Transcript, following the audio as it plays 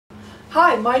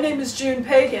Hi, my name is June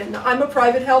Pagan. I'm a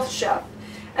private health chef,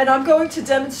 and I'm going to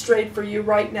demonstrate for you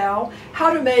right now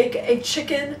how to make a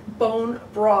chicken bone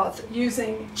broth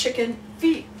using chicken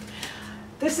feet.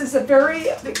 This is a very,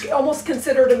 almost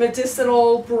considered a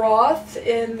medicinal broth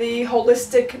in the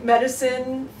holistic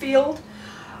medicine field.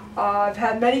 I've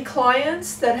had many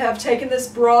clients that have taken this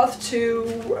broth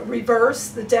to reverse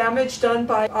the damage done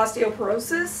by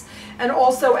osteoporosis, and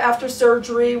also after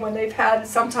surgery when they've had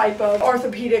some type of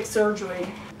orthopedic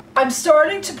surgery. I'm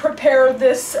starting to prepare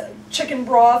this chicken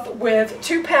broth with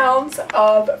 2 pounds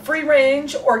of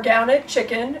free-range organic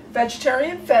chicken,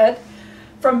 vegetarian fed,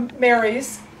 from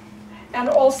Mary's, and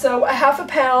also a ½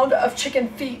 pound of chicken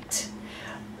feet.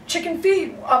 Chicken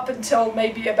feet, up until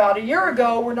maybe about a year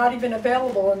ago, were not even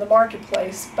available in the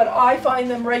marketplace, but I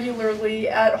find them regularly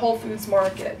at Whole Foods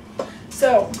Market.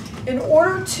 So, in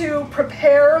order to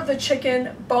prepare the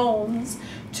chicken bones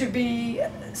to be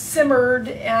simmered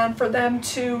and for them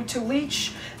to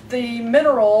leach the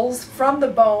minerals from the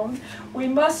bone, we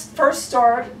must first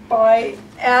start by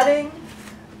adding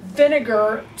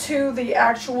vinegar to the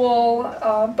actual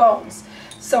bones.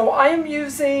 So I am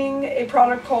using a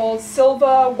product called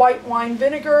Silva white wine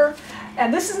vinegar,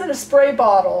 and this is in a spray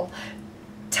bottle.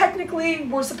 Technically,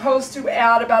 we're supposed to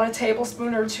add about a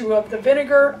tablespoon or 2 of the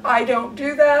vinegar. I don't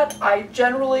do that. I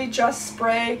generally just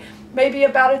spray maybe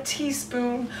about a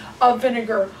teaspoon of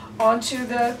vinegar onto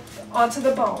the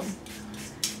bone.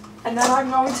 And then I'm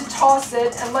going to toss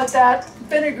it and let that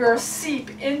vinegar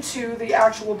seep into the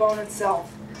actual bone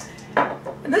itself.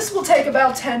 And this will take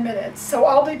about 10 minutes, so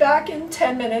I'll be back in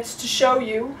 10 minutes to show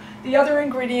you the other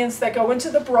ingredients that go into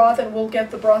the broth, and we'll get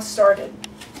the broth started.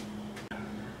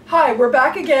 Hi, we're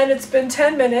back again. It's been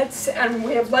 10 minutes and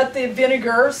we have let the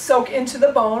vinegar soak into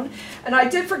the bone. And I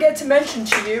did forget to mention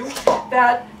to you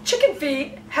that chicken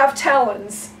feet have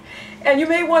talons. And you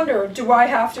may wonder, do I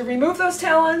have to remove those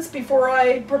talons before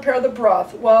I prepare the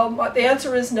broth? Well, the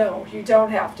answer is no, you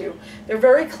don't have to. They're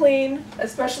very clean,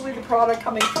 especially the product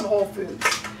coming from Whole Foods.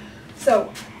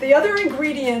 So, the other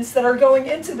ingredients that are going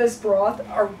into this broth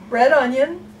are red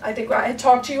onion. I think I had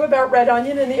talked to you about red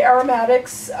onion in the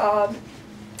aromatics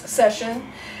session.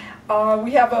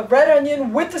 We have a red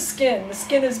onion with the skin. The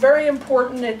skin is very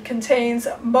important. It contains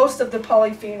most of the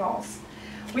polyphenols.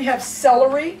 We have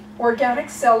celery, organic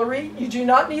celery. You do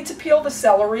not need to peel the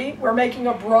celery. We're making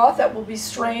a broth that will be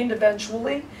strained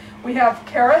eventually. We have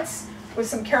carrots with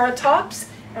some carrot tops,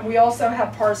 and we also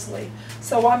have parsley.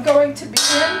 So I'm going to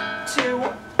begin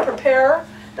to prepare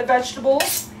the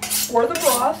vegetables for the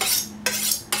broth.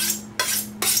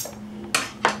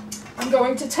 I'm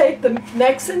going to take the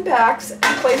necks and backs and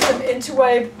place them into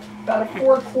about a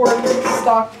 4-quart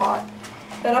stock pot.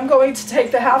 Then I'm going to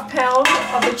take the ½ pound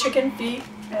of the chicken feet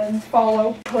and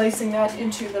follow placing that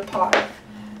into the pot.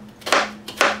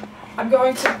 I'm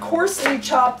going to coarsely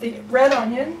chop the red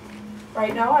onion.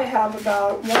 Right now I have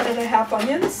about 1½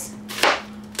 onions.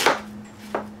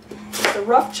 Just a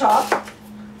rough chop,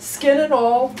 skin and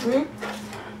all, root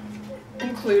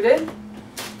included.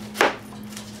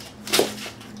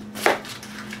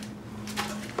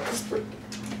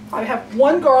 I have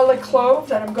 1 garlic clove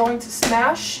that I'm going to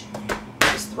smash,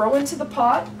 just throw into the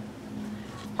pot.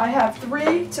 I have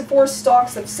 3 to 4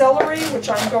 stalks of celery, which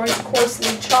I'm going to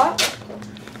coarsely chop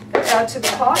and add to the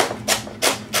pot.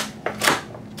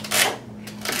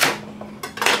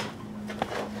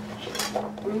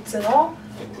 Roots and all.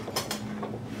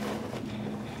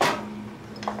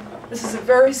 This is a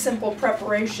very simple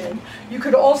preparation. You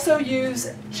could also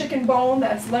use chicken bone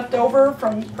that's left over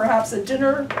from perhaps a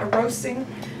dinner, a roasting.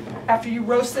 After you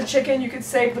roast the chicken, you could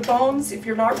save the bones. If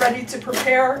you're not ready to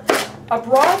prepare a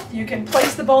broth, you can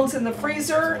place the bones in the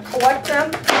freezer, collect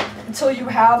them until you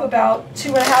have about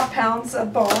 2½ pounds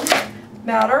of bone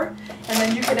matter, and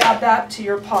then you can add that to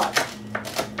your pot.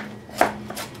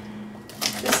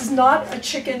 This is not a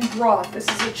chicken broth. This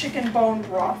is a chicken bone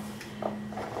broth.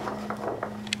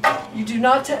 You do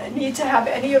not need to have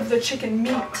any of the chicken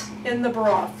meat in the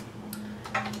broth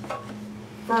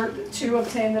to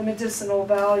obtain the medicinal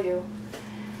value.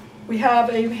 We have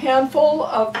a handful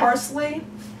of parsley.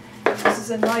 This is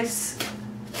a nice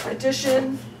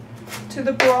addition to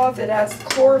the broth. It adds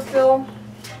chlorophyll.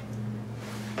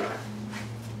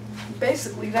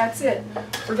 Basically, that's it.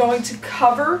 We're going to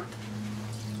cover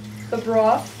the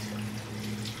broth,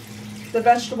 the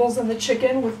vegetables and the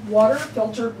chicken with water,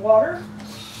 filtered water.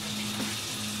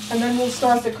 And then we'll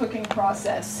start the cooking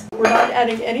process. We're not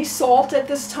adding any salt at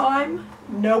this time,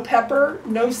 no pepper,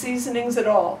 no seasonings at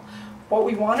all. What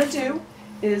we want to do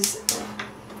is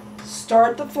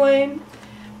start the flame,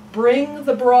 bring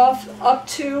the broth up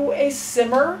to a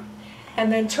simmer,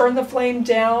 and then turn the flame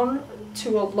down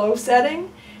to a low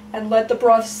setting and let the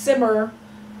broth simmer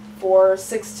for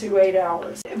 6 to 8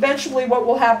 hours. Eventually what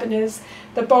will happen is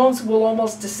the bones will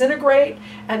almost disintegrate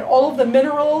and all of the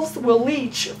minerals will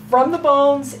leach from the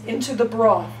bones into the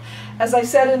broth. As I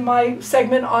said in my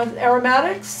segment on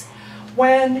aromatics,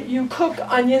 when you cook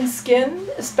onion skin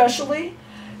especially,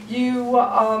 you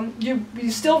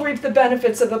still reap the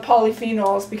benefits of the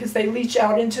polyphenols because they leach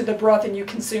out into the broth and you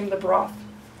consume the broth.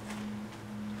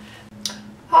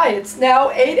 Hi, it's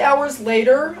now 8 hours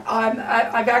later.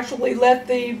 I've actually let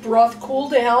the broth cool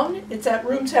down. It's at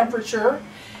room temperature.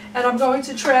 And I'm going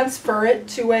to transfer it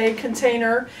to a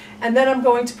container, and then I'm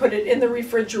going to put it in the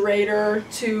refrigerator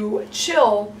to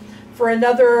chill for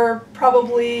another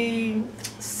probably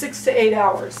 6 to 8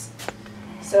 hours.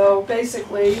 So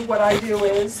basically what I do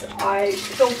is I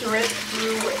filter it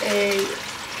through a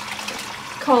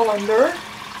colander.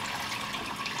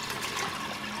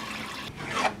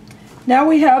 Now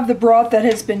we have the broth that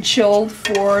has been chilled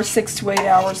for 6 to 8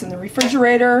 hours in the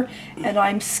refrigerator, and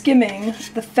I'm skimming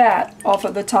the fat off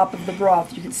of the top of the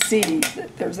broth. You can see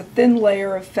that there's a thin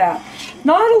layer of fat.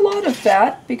 Not a lot of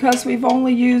fat because we've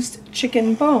only used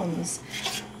chicken bones.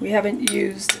 We haven't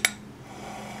used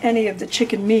any of the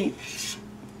chicken meat.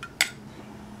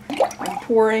 I'm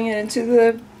pouring it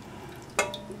into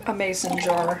a mason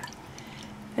jar,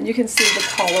 and you can see the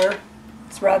color.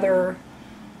 It's rather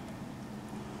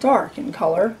dark in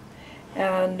color,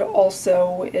 and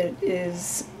also it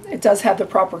does have the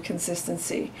proper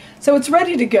consistency. So it's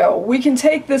ready to go. We can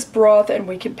take this broth and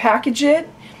we can package it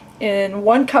in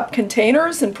 1 cup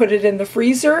containers and put it in the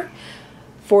freezer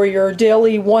for your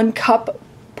daily 1 cup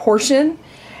portion.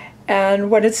 And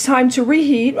when it's time to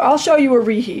reheat, I'll show you a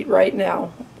reheat right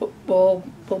now. We'll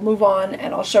move on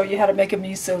and I'll show you how to make a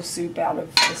miso soup out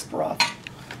of this broth.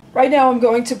 Right now I'm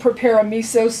going to prepare a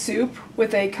miso soup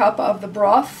with a cup of the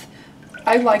broth.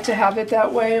 I like to have it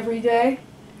that way every day.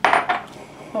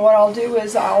 And what I'll do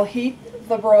is I'll heat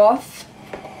the broth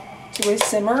to a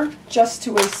simmer, just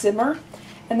to a simmer,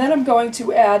 and then I'm going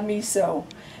to add miso.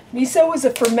 Miso is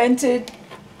a fermented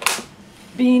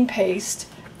bean paste.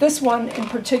 This one in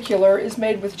particular is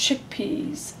made with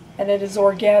chickpeas and it is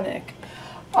organic.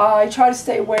 I try to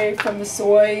stay away from the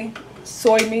soy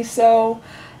miso.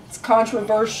 It's a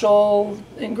controversial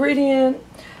ingredient,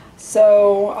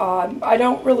 so I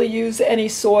don't really use any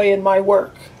soy in my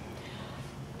work.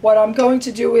 What I'm going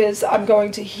to do is I'm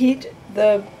going to heat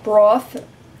the broth,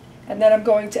 and then I'm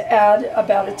going to add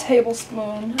about a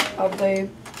tablespoon of the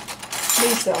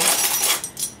miso.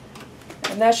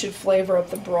 And that should flavor up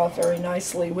the broth very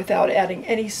nicely without adding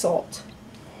any salt.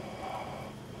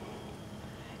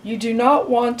 You do not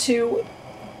want to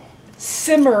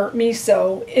simmer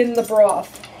miso in the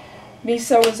broth.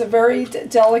 Miso is a very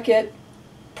delicate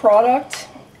product,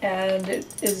 and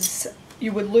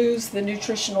you would lose the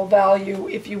nutritional value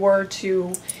if you were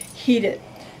to heat it.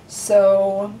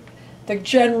 So the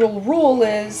general rule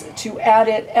is to add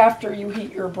it after you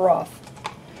heat your broth.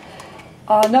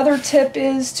 Another tip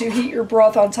is to heat your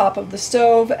broth on top of the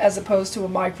stove as opposed to a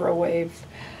microwave.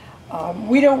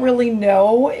 We don't really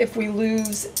know if we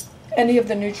lose any of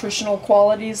the nutritional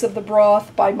qualities of the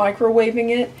broth by microwaving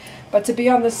it, but to be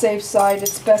on the safe side,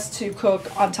 it's best to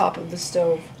cook on top of the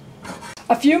stove.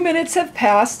 A few minutes have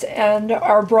passed and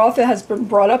our broth has been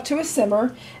brought up to a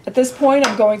simmer. At this point,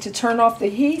 I'm going to turn off the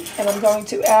heat and I'm going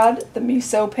to add the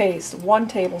miso paste, 1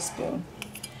 tablespoon.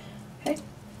 Okay.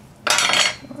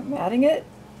 I'm adding it,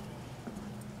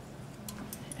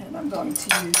 and I'm going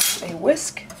to use a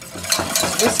whisk.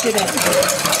 Whisk it in.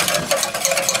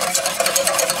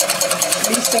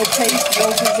 Miso paste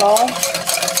will dissolve.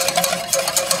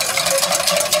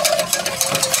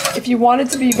 If you want it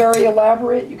to be very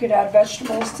elaborate, you could add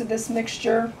vegetables to this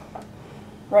mixture.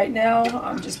 Right now,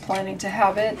 I'm just planning to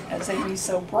have it as a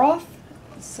miso broth,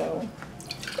 so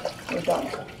we're done.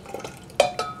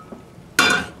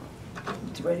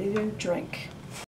 It's ready to drink.